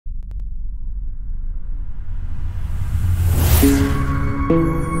Hey,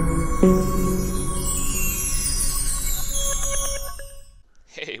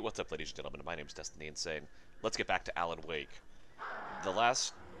 what's up, ladies and gentlemen? My name's Destiny Insane. Let's get back to Alan Wake. The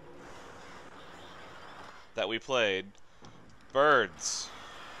last that we played, birds.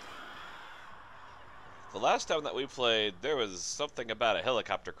 The last time that we played, there was something about a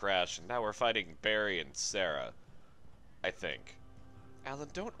helicopter crash, and now we're fighting Barry and Sarah. I think. Alan,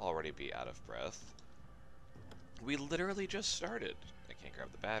 don't already be out of breath. We literally just started. I can't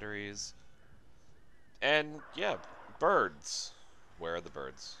grab the batteries. And, yeah, birds. Where are the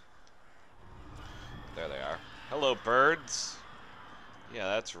birds? There they are. Hello, birds. Yeah,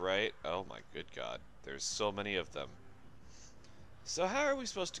 that's right. Oh my good god. There's so many of them. So how are we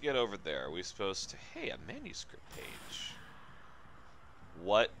supposed to get over there? Are we supposed to... Hey, a manuscript page.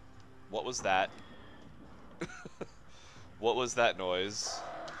 What? What was that? What was that noise?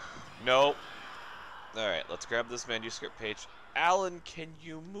 Nope. Alright, let's grab this manuscript page. Alan, can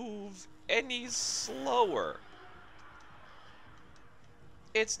you move any slower?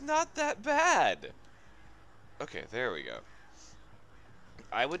 It's not that bad. Okay, there we go.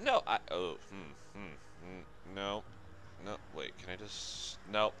 I would know. No. No, wait, can I just...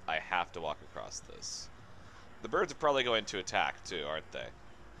 No, I have to walk across this. The birds are probably going to attack, too, aren't they?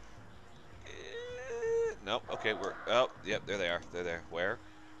 Nope, okay, we're... Oh, yep, there they are. They're there. Where?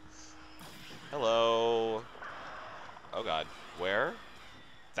 Hello. Oh, God. Where?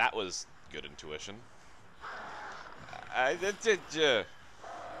 That was good intuition.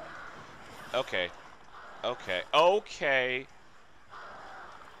 Okay. Okay. Okay.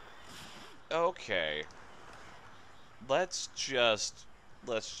 Okay. Let's just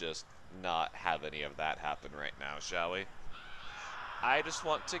not have any of that happen right now, shall we? I just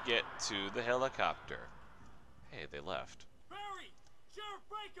want to get to the helicopter. Hey, they left. Barry! Sheriff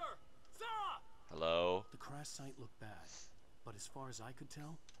Breaker! Sarah! Hello? The crash site looked bad, but as far as I could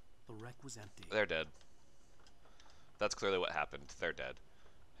tell, the wreck was empty. They're dead. That's clearly what happened. They're dead.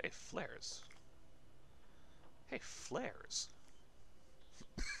 Hey, flares. Hey, flares.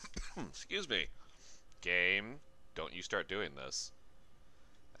 Excuse me. Game, don't you start doing this.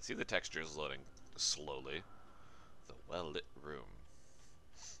 I see the textures loading slowly. The well-lit room.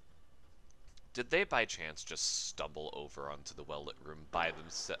 Did they by chance just stumble over onto the well-lit room by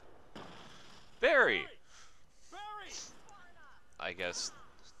themselves? Barry! Barry! I guess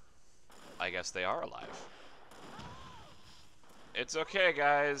they are alive. It's okay,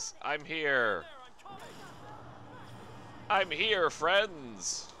 guys. I'm here. I'm here,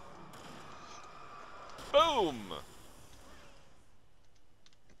 friends. Boom!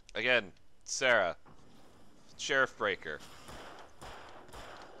 Again, Sarah. Sheriff Breaker.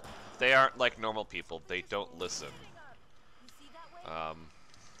 They aren't like normal people. They don't listen.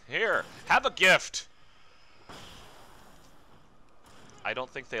 Here, have a gift! I don't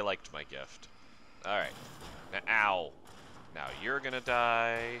think they liked my gift. Alright. Now, ow. Now you're gonna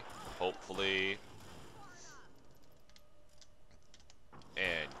die. Hopefully.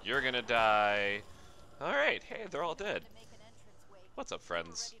 And you're gonna die. Alright, hey, they're all dead. What's up,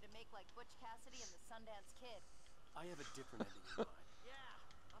 friends? I have a different ending in mind. Yeah,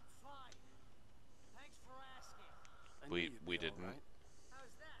 I'm fine. Thanks for asking. I knew you'd We be all didn't. right.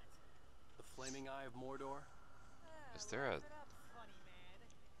 How's that? The Flaming Eye of Mordor? Is there a... Wrap it up, funny man.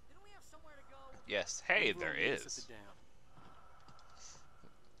 Didn't we have somewhere to go? Yes, hey, Leave there room to is. sit down.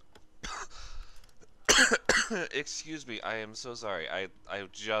 Excuse me, I am so sorry. I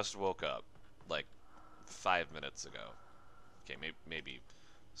just woke up, like, 5 minutes ago. Okay, maybe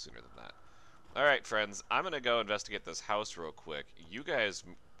sooner than that. Alright, friends, I'm gonna go investigate this house real quick. You guys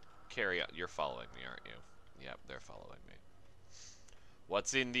carry on. You're following me, aren't you? Yep, they're following me.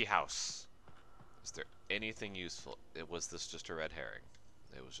 What's in the house? Is there anything useful? Was this just a red herring?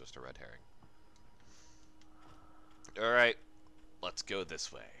 It was just a red herring. Alright, let's go this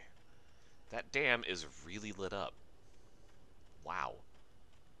way. That dam is really lit up. Wow.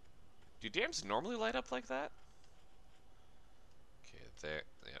 Do dams normally light up like that? Okay,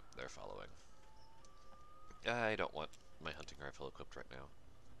 yep, they're following. I don't want my hunting rifle equipped right now.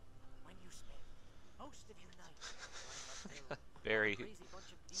 When you spend most of your night Barry,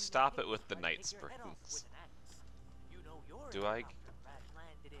 stop it with the night springs. You know your Do I? helicopter crash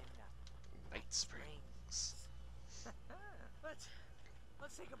landed in Night springs.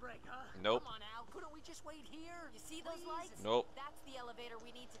 Let's take a break, huh? Nope. Come on, Al. Couldn't we just wait here? You see those lights? Nope. That's the elevator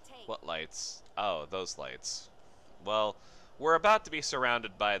we need to take. What lights? Oh, those lights. Well, we're about to be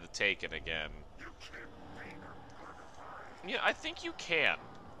surrounded by the Taken again. Yeah, I think you can.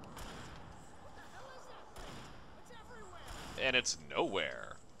 What the hell is it? It's everywhere. And it's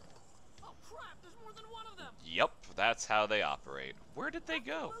nowhere. Oh crap! There's more than one of them. Yep, That's how they operate. Where did they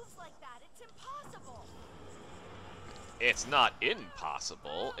go? Moves like that, it's impossible. It's not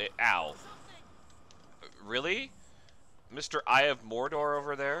impossible. Ow. Really? Mr. Eye of Mordor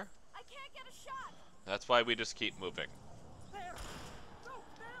over there? I can't get a shot. That's why we just keep moving. There! No,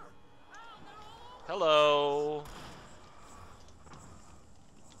 there! Ow, they're all over! Hello.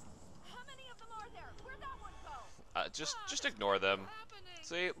 How many of them are there? Where'd that one go? Just ignore them. Happening!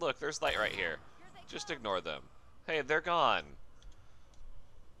 See, look, there's light right here. Here they Just come. ignore them. Hey, they're gone.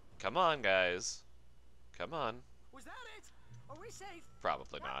 Come on, guys. Come on. Was that it? Are we safe?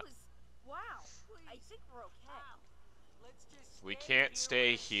 Probably That not. was... Wow. I think we're okay. Ow. Let's just We stay can't stay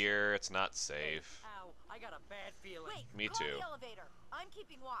and- here. It's not safe. Ow, I got a bad feeling. Wait, Me call too. the elevator. I'm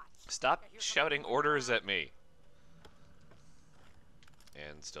keeping watch. Stop shouting orders at me.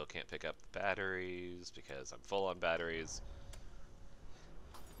 And still can't pick up the batteries because I'm full on batteries.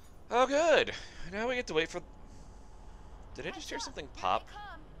 Oh, good. Now we get to wait for... Did I just hear Heads up, something here pop? they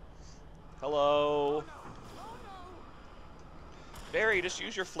come. Hello? Oh no! Barry, just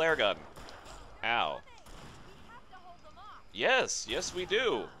use your flare gun. Ow. We have to hold them off. Yes, yes we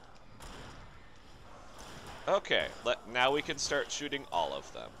do. Okay, now we can start shooting all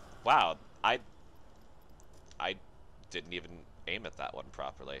of them. Wow, I didn't even aim at that one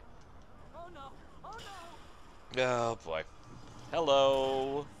properly. Oh no! Oh no! Oh boy.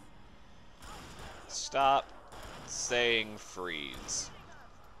 Hello. Stop saying freeze.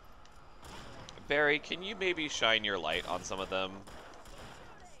 Barry, can you maybe shine your light on some of them?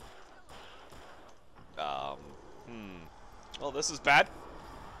 Well, this is bad.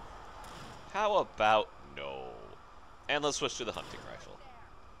 How about no? And let's switch to the hunting rifle.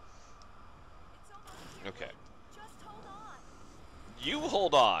 It's almost here. Okay. Just hold on. You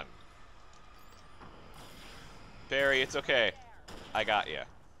hold on. Barry, it's okay. I got you.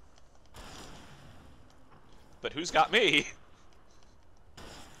 But who's got me?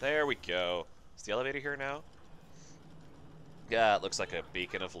 There we go. Is the elevator here now? Yeah, it looks like a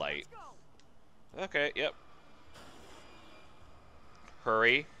beacon of light. Okay, yep.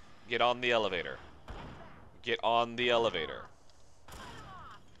 Hurry. Get on the elevator. Get on the elevator.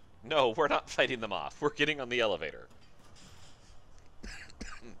 No, we're not fighting them off. We're getting on the elevator.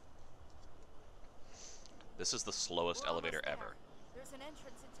 This is the slowest We're elevator almost there. ever. There's an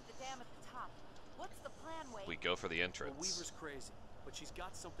entrance into the dam at the top. What's the plan, Wade? We go for the Well, entrance. Weaver's crazy, but she's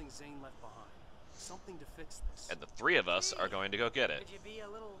got something Zane left behind. Something to fix this. And the three of us are going to go get it. Could you be a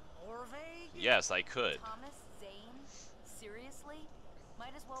little more vague? Yes, I could. Thomas Zane? Seriously?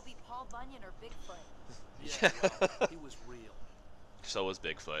 Might as well be Paul Bunyan or Bigfoot. Yeah, well, he was real. So was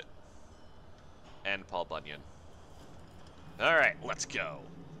Bigfoot. And Paul Bunyan. Alright, let's go.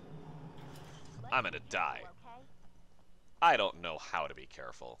 I'm gonna die. Okay? I don't know how to be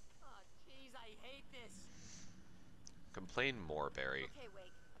careful. Oh, jeez, I hate this. Complain more, Barry. Okay,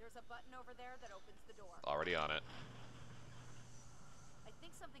 Wake. There's a button over there that opens the door. Already on it. I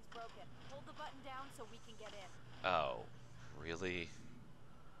think something's broken. Hold the button down so we can get in. Oh, really?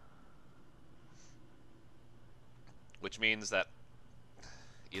 Which means that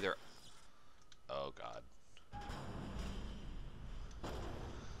either... Oh, God.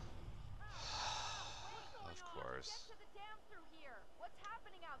 Of course. Get to the dam through here. What's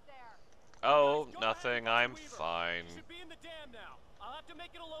happening out there? Oh, Guys, go nothing. ahead, I'm Weaver. fine. You should be in the dam now. I'll have to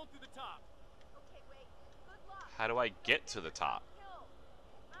make it alone through the top. Okay, Wake. Good luck. How do I get to the top? Kill.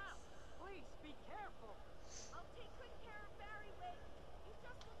 Ow, please be careful. I'll take good care of Barry, Wake. You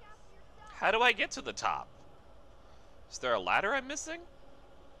just look after yourself. How do I get to the top? Is there a ladder I'm missing?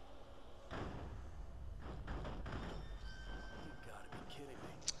 You gotta be kidding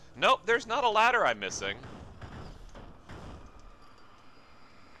me. Nope, there's not a ladder I'm missing.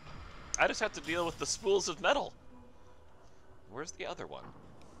 I just have to deal with the spools of metal. Where's the other one?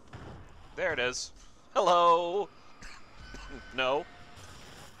 There it is. Hello. No.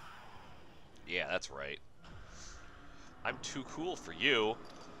 Yeah, that's right. I'm too cool for you.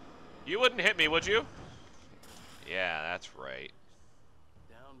 You wouldn't hit me, would you? Yeah, that's right.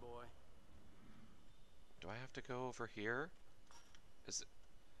 Down, boy. Do I have to go over here? Is it...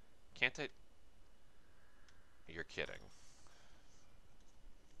 Can't I... You're kidding.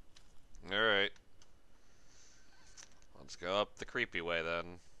 Alright. Let's go up the creepy way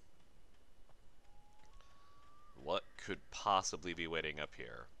then. What could possibly be waiting up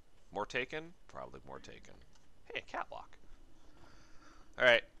here? More taken? Probably more taken. Hey, a catwalk.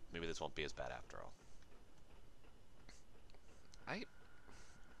 Alright, maybe this won't be as bad after all.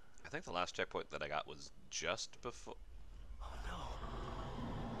 I think the last checkpoint that I got was just before...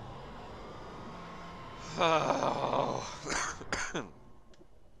 Oh.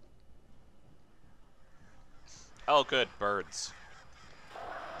 Oh, good. Birds.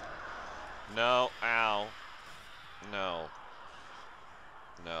 No. Ow. No.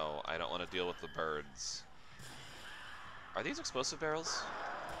 No, I don't want to deal with the birds. Are these explosive barrels?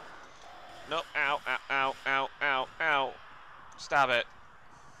 No. Ow, ow, ow, ow, ow, ow. Stop it.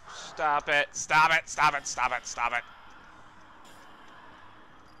 Stop it. Stop it. Stop it. Stop it. Stop it.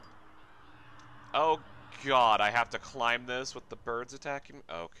 Oh, God. I have to climb this with the birds attacking me?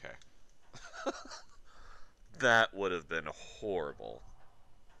 Okay. That would have been horrible.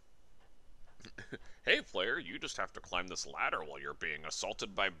 Hey, player, you just have to climb this ladder while you're being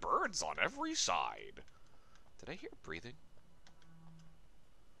assaulted by birds on every side. Did I hear breathing?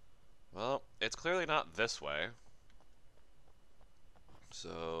 Well, it's clearly not this way.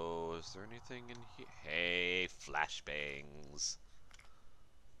 So, is there anything in here? Hey, flashbangs.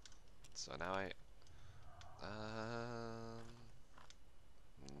 So now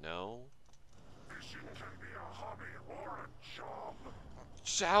no.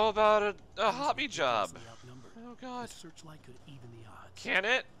 How about a hobby job? Oh God. The searchlight could even the odds. Can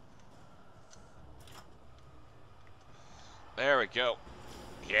it? There we go.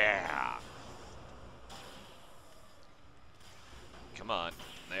 Yeah. Come on.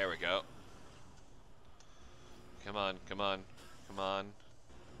 There we go. Come on, come on, come on.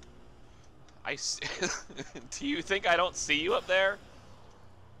 I see. Do you think I don't see you up there?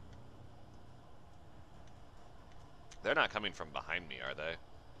 They're not coming from behind me, are they?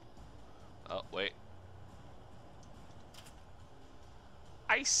 Oh, wait.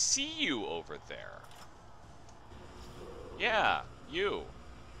 I see you over there. Yeah, you.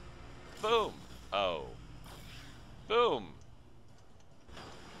 Boom. Oh. Boom.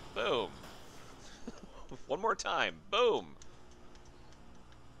 Boom. One more time. Boom.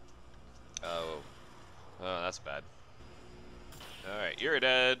 Oh. Oh, that's bad. Alright, you're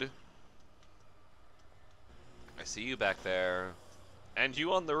dead. I see you back there. And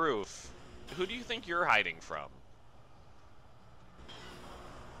you on the roof. Who do you think you're hiding from?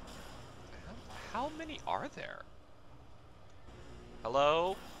 How many are there?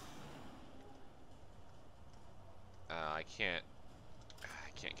 Hello? I can't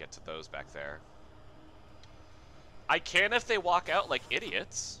get to those back there. I can if they walk out like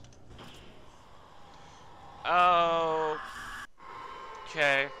idiots. Oh.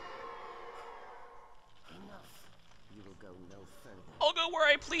 Okay. You will go no further. I'll go where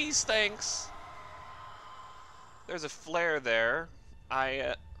I please, thanks. There's a flare there.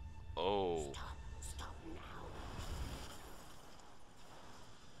 Oh. Stop now.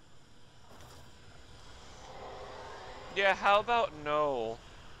 Yeah, how about no?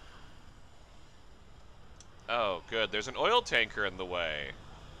 Oh, good. There's an oil tanker in the way.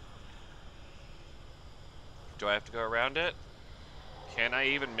 Do I have to go around it? Can I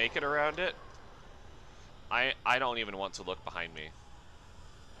even make it around it? I don't even want to look behind me.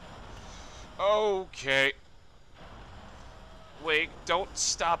 Okay. Wait, don't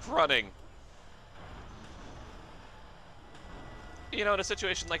stop running. You know, in a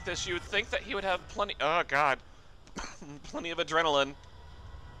situation like this, you would think that he would have plenty... Oh, God. Plenty of adrenaline.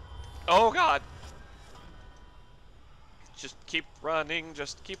 Oh, God. Just keep running.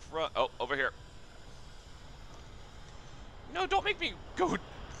 Just keep run. Oh, over here. No, don't make me go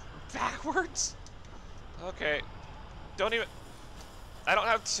backwards. Okay. Don't even... I don't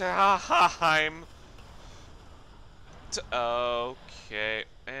have time. Okay.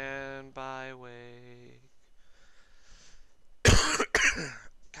 And by way...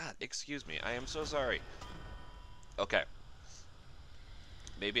 God, excuse me. I am so sorry. Okay.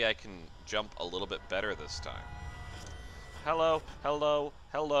 Maybe I can jump a little bit better this time. Hello, hello,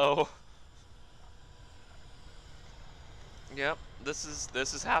 hello. Yep, this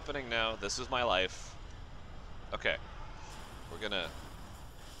is happening now. This is my life. Okay.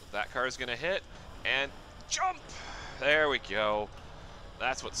 That car is gonna hit and jump. There we go.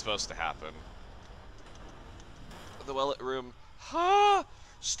 That's what's supposed to happen. The Wellet room. Ha!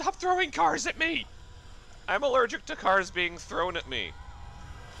 Stop throwing cars at me! I'm allergic to cars being thrown at me.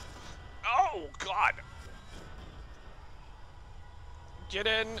 Oh, God! Get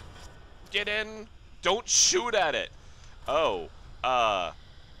in! Get in! Don't shoot at it! Oh,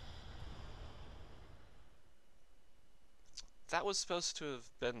 that was supposed to have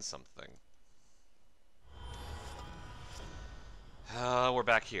been something. We're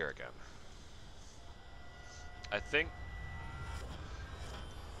back here again. I think...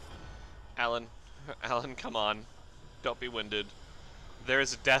 Alan, come on. Don't be winded.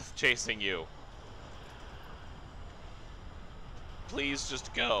 There's death chasing you. Please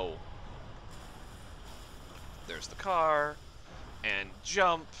just go. There's the car. And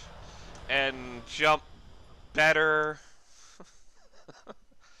jump. And jump. better.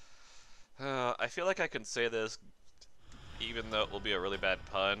 I feel like I can say this even though it will be a really bad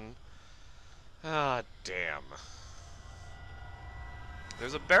pun. Ah, damn.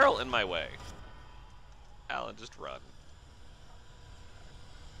 There's a barrel in my way. Alan, just run.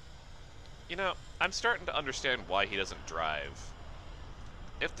 You know, I'm starting to understand why he doesn't drive.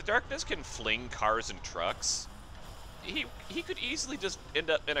 If the darkness can fling cars and trucks, he could easily just end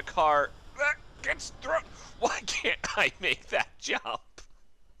up in a car that gets thrown. Why can't I make that jump?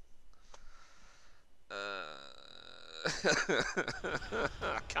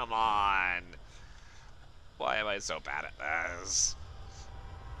 Come on. Why am I so bad at this?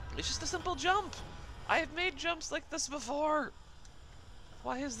 It's just a simple jump. I have made jumps like this before.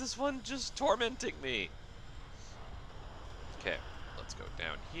 Why is this one just tormenting me? Okay, let's go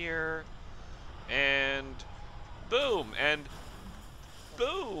down here. And boom, and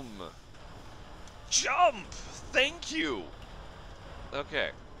boom. Jump! Thank you!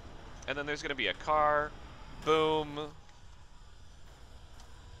 Okay. And then there's gonna be a car. Boom.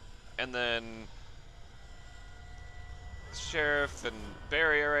 And then Sheriff and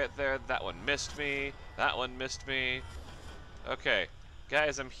Barry are right there. That one missed me. That one missed me. Okay.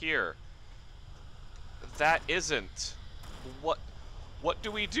 Guys, I'm here. That isn't. What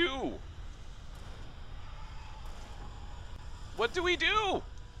do we do? What do we do?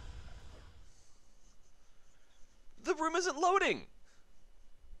 The room isn't loading.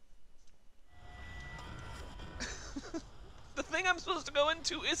 The thing I'm supposed to go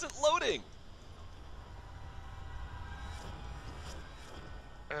into isn't loading.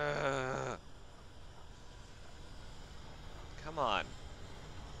 Come on.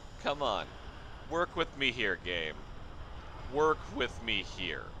 Come on. Work with me here, game. Work with me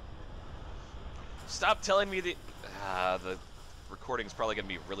here. Stop telling me the recording's probably going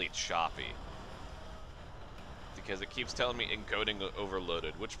to be really choppy. Because it keeps telling me encoding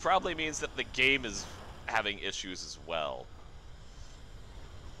overloaded, which probably means that the game is having issues as well.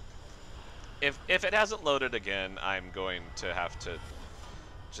 If it hasn't loaded again, I'm going to have to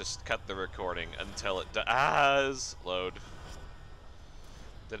just cut the recording until it does load.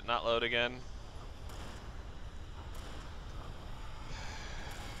 Did it not load again?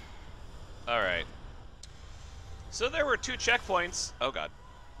 Alright. So there were 2 checkpoints, oh god,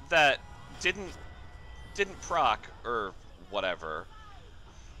 that didn't proc, or whatever.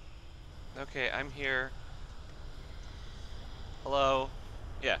 Okay, I'm here. Hello?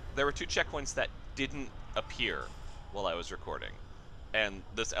 Yeah, there were 2 checkpoints that didn't appear while I was recording. And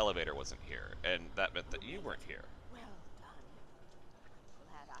this elevator wasn't here, and that meant that you weren't here. Well done.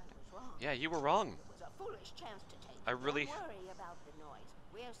 Glad I was wrong. Yeah, you were wrong. It was a foolish chance to take. I really... Don't worry about the noise.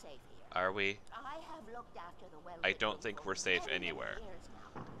 We're safe here. Are we? I have looked after the well. I don't think we're safe anywhere.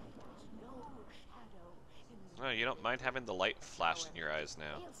 Oh, you don't mind having the light flash in your eyes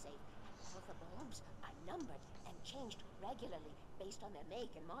now. All the bulbs are numbered and changed regularly based on their make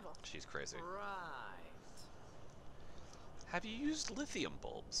and model. She's crazy. Right. Have you used lithium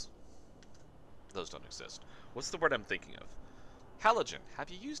bulbs? Those don't exist. What's the word I'm thinking of? Halogen. Have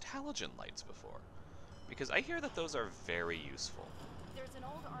you used halogen lights before? Because I hear that those are very useful. There's an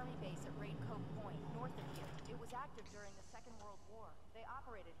old army base at Raincoat Point, north of here. It was active during the Second World War. They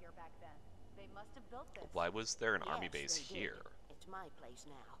operated here back then. They must have built this. Why was there an army Yes, base they did. here? It's my place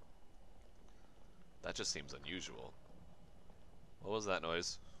now. That just seems unusual. What was that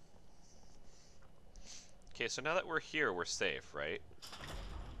noise? Okay, so now that we're here, we're safe, right?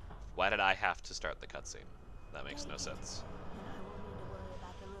 Why did I have to start the cutscene? That makes no sense. And I won't need to worry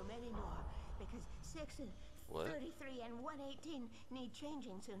about the room anymore because 6 and What? 33 and 118 need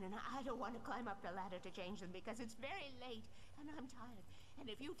changing soon, and I don't want to climb up the ladder to change them because it's very late and I'm tired. And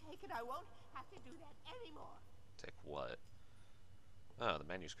if you take it, I won't have to do that anymore. Take what? Oh, the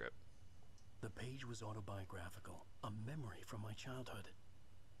manuscript. The page was autobiographical, a memory from my childhood.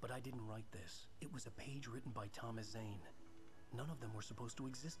 But I didn't write this. It was a page written by Thomas Zane. None of them were supposed to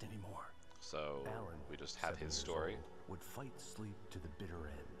exist anymore. So, Alan, we just had 7 his years story. old, would fight sleep to the bitter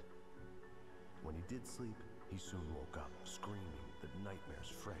end. When he did sleep, he soon woke up, screaming, the nightmares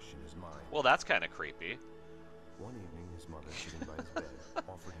fresh in his mind. Well, that's kind of creepy. One evening, his mother, sitting by his bed,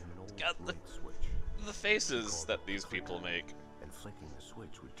 offered him an old God, light switch. The He faces called that it these the people clicker, make. And flicking the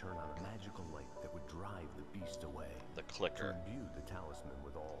switch would turn on a magical light that would drive the beast away. The To clicker. imbue the talisman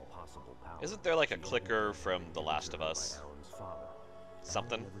with all possible power. Isn't there like a she clicker ordered it from to be The Last of given Us? by Alan's father.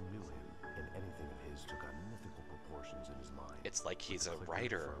 Something? Alan never knew him, and anything of his took on mythical proportions in his mind. It's like he's a With the clicker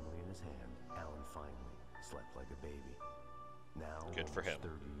writer. firmly in his hand, Alan finally slept like a baby. Now, Good for him.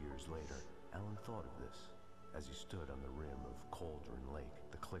 almost 30 years later, Alan thought of this as he stood on the rim of Cauldron Lake,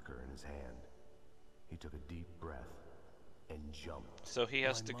 the clicker in his hand. He took a deep breath and jumped. So he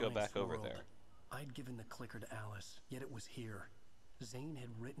has My to go mind back over swirled. there. I'd given the clicker to Alice, yet it was here. Zane had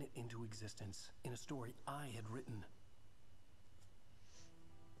written it into existence in a story I had written.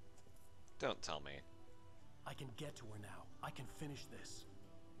 Don't tell me. I can get to her now. I can finish this.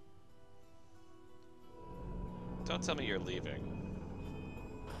 Don't tell me you're leaving.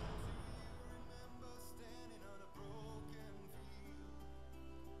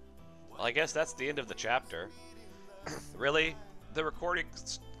 Well, I guess that's the end of the chapter. Really? The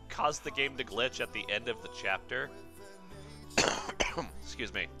recordings caused the game to glitch at the end of the chapter?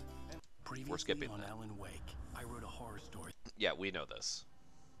 Excuse me. Previously skipping on that. Alan Wake, I wrote a horror story. Yeah, we know this.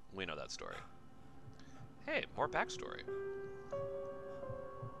 We know that story. Hey, more backstory.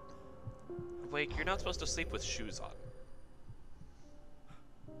 Wake, you're not supposed to sleep with shoes on.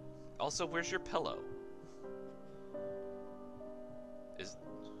 Also, where's your pillow?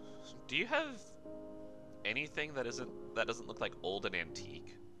 Do you have anything that doesn't look like old and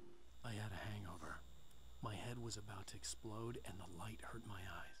antique? I had a hangover. My head was about to explode and the light hurt my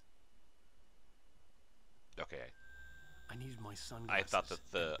eyes. Okay. I needed my I sunglasses. thought that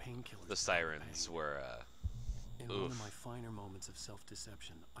the and painkillers the for sirens pain. were In one oof. of my finer moments of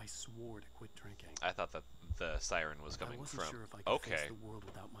self-deception, I swore to quit drinking. I thought that the siren was I coming wasn't from sure if I could face okay. the world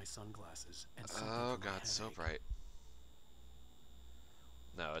without my sunglasses and something Oh for my god, so headache. bright.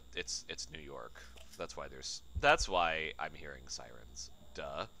 No, it's New York. That's why I'm hearing sirens.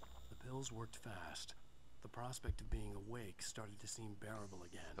 Duh. The pills worked fast. The prospect of being awake started to seem bearable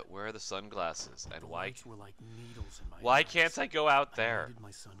again. But where are the sunglasses? And the why lights were like needles in my why eyes. can't I go out I there? needed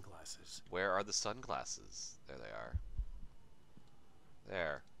my sunglasses. Where are the sunglasses? There they are.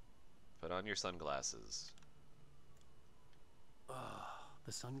 There. Put on your sunglasses.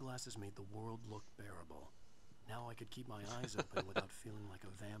 The sunglasses made the world look bearable. Now I could keep my eyes open without feeling like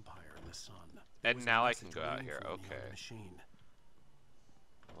a vampire in the sun. There And was a now I message can go out waiting here, for me on the okay. machine.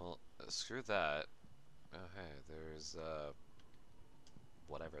 Well, screw that. Oh hey, there's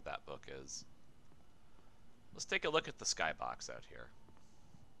whatever that book is. Let's take a look at the skybox out here.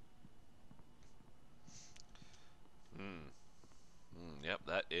 Yep,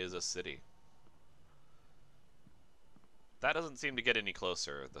 that is a city. That doesn't seem to get any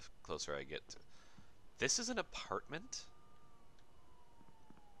closer the closer I get to. This is an apartment?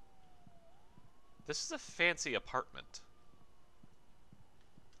 This is a fancy apartment.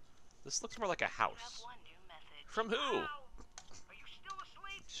 This looks more like a house. From who? Hello? Are you still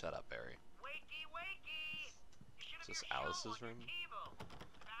asleep? Shut up, Barry. Wakey, wakey! You should have Is this your show Alice's on your room? TiVo.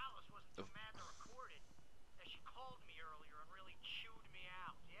 Alice wasn't too mad to record it. She called me earlier and really chewed me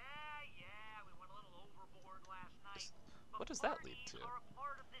out. Yeah, we went a little overboard last night. What does that lead to? Are a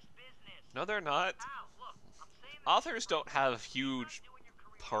part of this business. No, they're not. Al, look, I'm saying this Authors don't right. have huge You're not doing your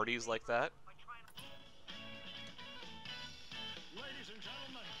career parties like that. by trying to... Ladies and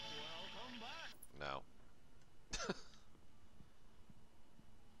gentlemen, welcome back. No.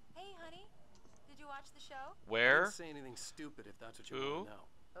 Hey, honey. Did you watch the show? I Where? didn't say anything stupid if that's what you Who? want to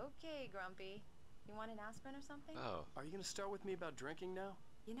know. Okay, Grumpy. You want an aspirin or something? Oh. Are you going to start with me about drinking now?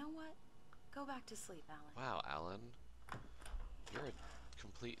 You know what? Go back to sleep, Alan. Wow, Alan. You're a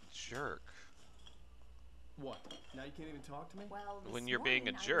complete jerk. What? Now you can't even talk to me? Well, this When you're being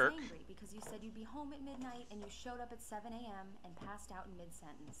a morning jerk. I was angry because you said you'd be home at midnight and you showed up at 7 a.m. and passed out in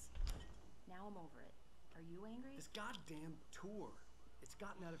mid-sentence. Now I'm over it. Are you angry? This goddamn tour. It's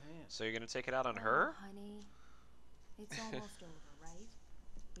gotten out of hand. So you're gonna take it out on Oh, her? honey. It's almost over, right?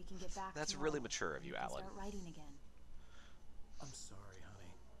 We can get back That's to really normal, mature of and you, we can Alan. Start writing again. I'm sorry,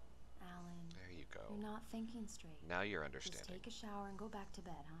 honey. Alan, There you go. you're not thinking straight. Now you're Just understanding. take a shower and go back to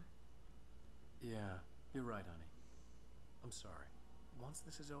bed, huh? Yeah, you're right, honey. I'm sorry. Once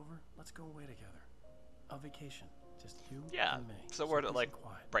this is over, let's go away together. A vacation. Just you Yeah. and me. So we're at Someplace like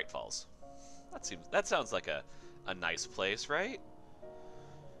quiet. Bright Falls. That sounds like a nice place, right?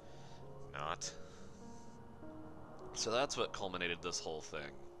 Not. So that's what culminated this whole thing.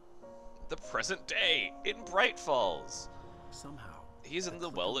 The present day in Bright Falls. Somehow, He's in the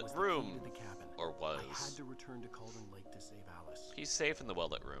clicker well-lit was the key room. to the cabin. Or I had was. to return to Calden Lake to save Alice. He's safe in the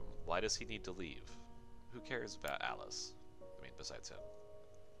well-lit room. Why does he need to leave? Who cares about Alice? I mean, besides him.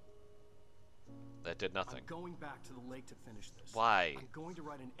 That did nothing. I'm going back to the lake to finish this. Why? I'm going to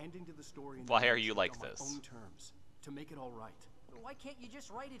write an ending to the story. And Why then are you like on my this? own terms to make it all right. Why can't you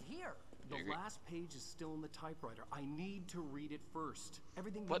just write it here? The You're- last page is still in the typewriter. I need to read it first.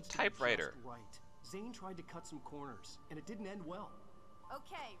 Everything What needs to typewriter? be just right. Zane tried to cut some corners, and it didn't end well.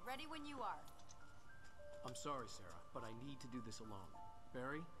 Okay, ready when you are. I'm sorry, Sarah, but I need to do this alone.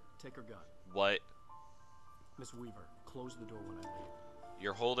 Barry, take her gun. What? Miss Weaver, close the door when I leave.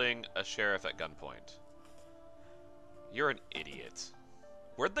 You're holding a sheriff at gunpoint. You're an idiot.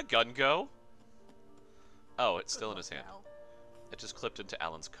 Where'd the gun go? Oh, it's still in his hand. It just clipped into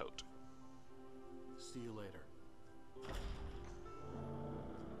Alan's coat. See you later.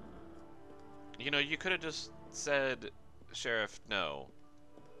 You know, you could have just said, Sheriff, no.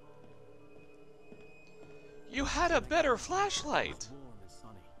 You had a better flashlight! It was warm and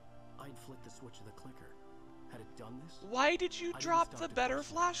sunny. I'd flicked the switch of the clicker. Had it done this? Why did you I didn't drop stop the to better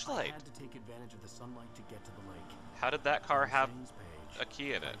question it. flashlight? I had to take advantage of the sunlight to get to the lake. How did that car On have Zane's page, a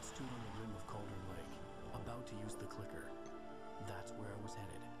key in it? I'd stood on the rim of Cauldron Lake, about to use the clicker. That's where I was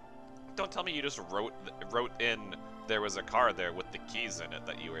headed. Don't tell me you just wrote in there was a car there with the keys in it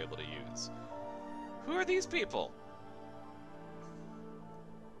that you were able to use. Who are these people?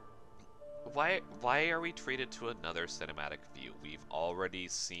 Why are we treated to another cinematic view? We've already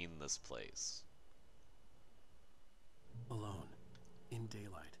seen this place. Alone, in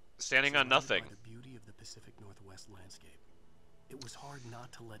daylight. Standing on surrounded nothing. by the beauty of the Pacific Northwest landscape. It was hard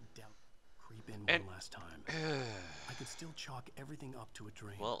not to let doubt creep in And- one last time. I could still chalk everything up to a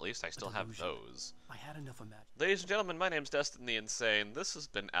dream. Well, at least I still have delusion. those. I had enough imagination. Ladies and gentlemen, my name's Destin the Insane. This has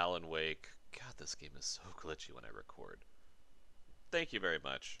been Alan Wake. God, this game is so glitchy when I record. Thank you very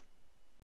much.